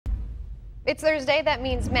It's Thursday. That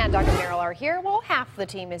means Mad Dog and Merrill are here. Well, half the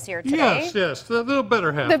team is here today. Yes, the little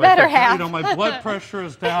better half. The better half. You know, my blood pressure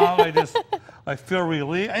is down. I feel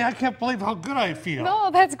relieved. I can't believe how good I feel. No,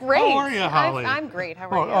 that's great. How are you, Holly? I'm great. How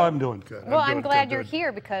are you? Oh, I'm doing good. Well, I'm glad you're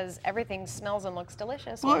here because everything smells and looks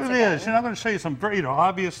delicious. Well, it is. And I'm going to show you some very,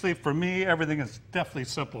 obviously for me, everything is definitely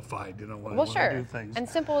simplified, when I do things. And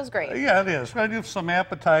simple is great. Yeah, it is. We're going to do some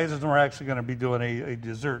appetizers, and we're actually going to be doing a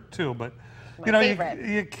dessert too. But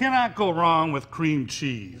you cannot go wrong with cream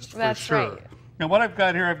cheese, for sure. Right. Now what I've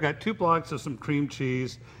got here, I've got 2 blocks of some cream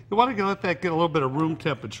cheese. You want to let that get a little bit of room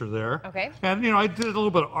temperature there. Okay. And I did a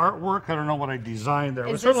little bit of artwork. I don't know what I designed there.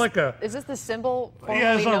 It was sort of like Is this the symbol?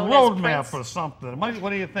 Yeah, it's a roadmap or something. What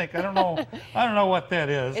do you think? I don't know. I don't know what that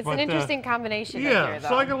is. It's an interesting combination. Yeah. Here, though.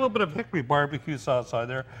 So I got a little bit of hickory barbecue sauce on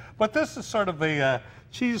there, but this is sort of a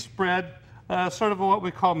cheese spread. Sort of what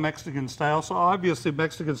we call Mexican style. So obviously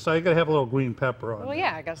Mexican style, you got to have a little green pepper on. Well,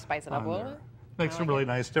 yeah, I got to spice it up a little bit. Makes a really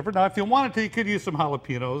nice difference. Now, if you wanted to, you could use some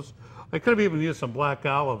jalapenos. I could have even used some black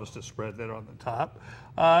olives to spread that on the top.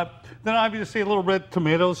 Then obviously a little red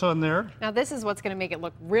tomatoes on there. Now this is what's going to make it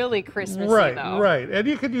look really Christmassy, though. Right. And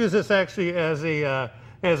you could use this actually as a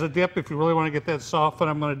dip if you really want to get that soft. But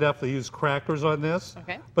I'm going to definitely use crackers on this.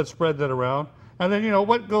 Okay. But spread that around. And then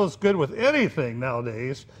what goes good with anything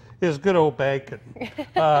nowadays is good old bacon.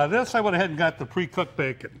 This I went ahead and got the pre-cooked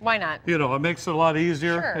bacon. Why not? It makes it a lot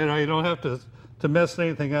easier. Sure. You don't have to mess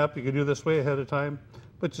anything up. You can do this way ahead of time,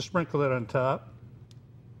 but you sprinkle that on top.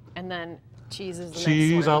 And then cheese is the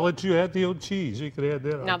cheese. next one. I'll let you add the old cheese. You could add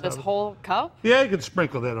that on now top. This whole cup? Yeah, you could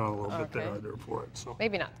sprinkle that on a little bit there for it. So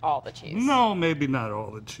maybe not all the cheese. No, maybe not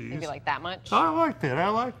all the cheese. Maybe like that much. I like that.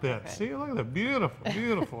 Okay. See, look at that. Beautiful,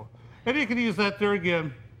 beautiful. And you can use that there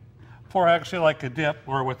again for actually like a dip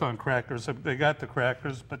or with on crackers. They got the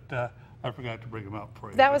crackers, but I forgot to bring them out for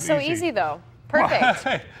you. That was so easy though.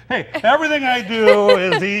 Perfect. Hey, everything I do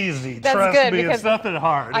is easy. That's Trust good, me, because it's nothing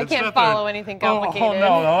hard. I can't follow anything complicated.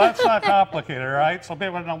 Oh, no, that's not complicated, all right? So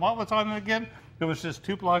people know what was on it again? It was just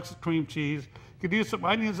 2 blocks of cream cheese. You could use some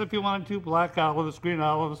onions if you wanted to, black olives, green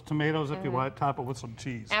olives, tomatoes if you want, top it with some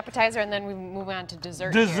cheese. Appetizer, and then we move on to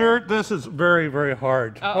dessert. Dessert, this is very, very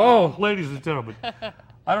hard. Oh, ladies and gentlemen.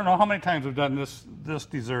 I don't know how many times I've done this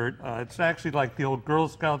dessert. It's actually like the old Girl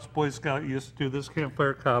Scouts, Boy Scout used to do, this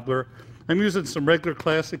campfire cobbler. I'm using some regular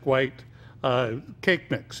classic white cake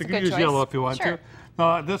mix. You can use yellow if you want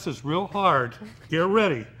to. This is real hard. Get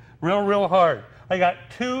ready. Real hard. I got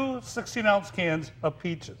 2 16-ounce cans of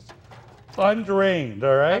peaches. Undrained,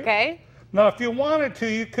 all right? Okay. Now, if you wanted to,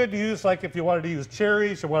 you could use, like if you wanted to use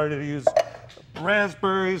cherries, you wanted to use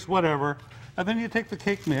raspberries, whatever. And then you take the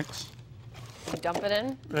cake mix. You dump it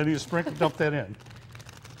in? And you dump that in.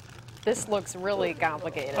 This looks really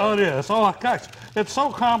complicated. Oh, it is. Oh, gosh. It's so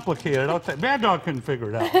complicated. I'll tell you, Mad Dog couldn't figure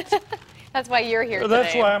it out. That's why you're here today.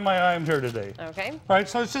 That's why I'm here today. Okay. All right,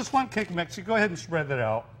 so it's just 1 cake mix. You go ahead and spread that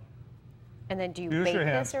out. And then do you bake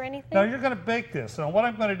this or anything? No, you're going to bake this. And what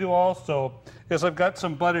I'm going to do also is I've got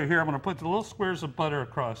some butter here. I'm going to put the little squares of butter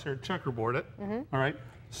across here, checkerboard it. All right.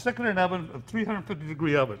 Stick it in an oven, a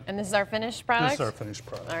 350-degree oven. And this is our finished product? This is our finished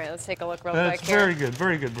product. All right, let's take a look real quick here. Very good,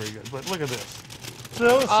 very good, very good. But look at this.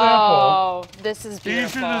 So simple. Oh, this is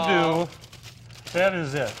beautiful. Easy to do. That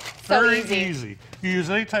is it. Very easy. You use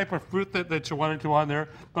any type of fruit that you wanted to on there.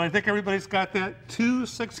 But I think everybody's got that. 2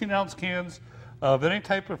 16-ounce cans of any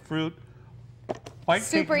type of fruit. White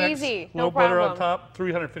super cake mix, easy. No No butter problem. on top,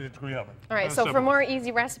 350-degree oven. All right, so for more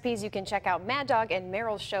easy recipes, you can check out Mad Dog and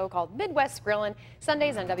Merrill's show called Midwest Grillin',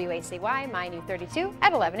 Sundays on WACY, My New 32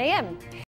 at 11 a.m.